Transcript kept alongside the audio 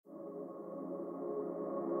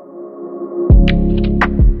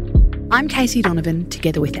I'm Casey Donovan,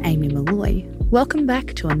 together with Amy Malloy. Welcome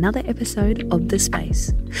back to another episode of The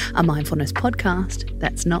Space, a mindfulness podcast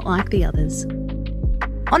that's not like the others.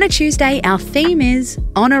 On a Tuesday, our theme is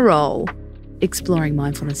On a Roll, exploring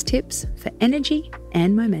mindfulness tips for energy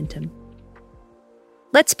and momentum.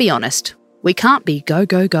 Let's be honest, we can't be go,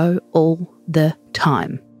 go, go all the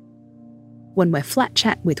time. When we're flat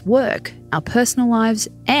chat with work, our personal lives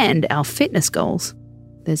and our fitness goals,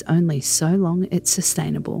 there's only so long it's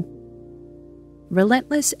sustainable.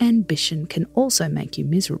 Relentless ambition can also make you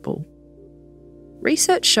miserable.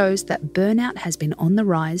 Research shows that burnout has been on the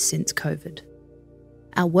rise since COVID.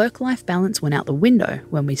 Our work-life balance went out the window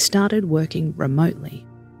when we started working remotely.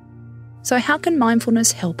 So how can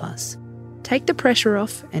mindfulness help us? Take the pressure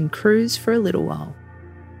off and cruise for a little while.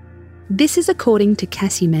 This is according to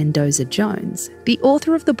Cassie Mendoza-Jones, the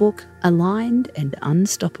author of the book Aligned and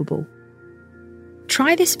Unstoppable.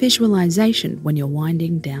 Try this visualization when you're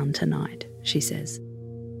winding down tonight, she says.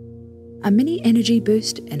 A mini energy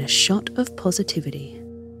boost and a shot of positivity.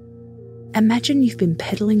 Imagine you've been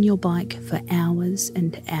pedaling your bike for hours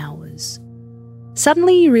and hours.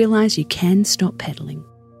 Suddenly you realise you can stop pedaling.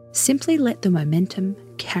 Simply let the momentum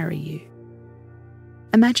carry you.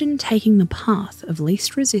 Imagine taking the path of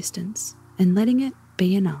least resistance and letting it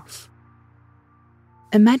be enough.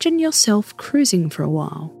 Imagine yourself cruising for a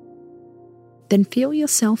while. Then feel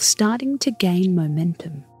yourself starting to gain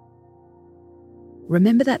momentum.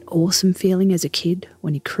 Remember that awesome feeling as a kid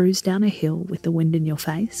when you cruised down a hill with the wind in your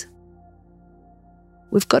face?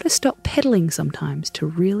 We've got to stop pedaling sometimes to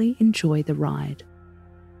really enjoy the ride.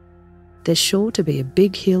 There's sure to be a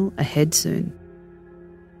big hill ahead soon.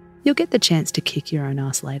 You'll get the chance to kick your own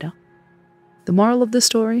ass later. The moral of the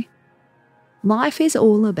story? Life is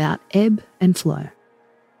all about ebb and flow.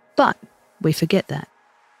 But we forget that.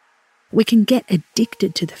 We can get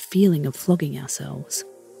addicted to the feeling of flogging ourselves.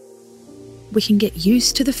 We can get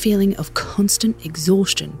used to the feeling of constant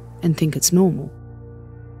exhaustion and think it's normal.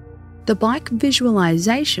 The bike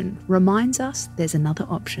visualization reminds us there's another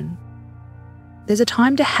option. There's a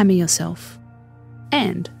time to hammer yourself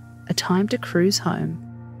and a time to cruise home.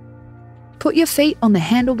 Put your feet on the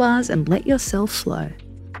handlebars and let yourself flow.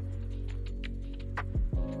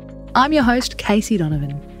 I'm your host, Casey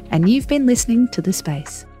Donovan, and you've been listening to The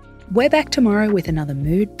Space. We're back tomorrow with another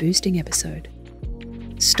mood-boosting episode.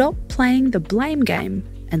 Stop playing the blame game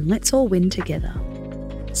and let's all win together.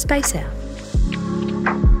 Space out.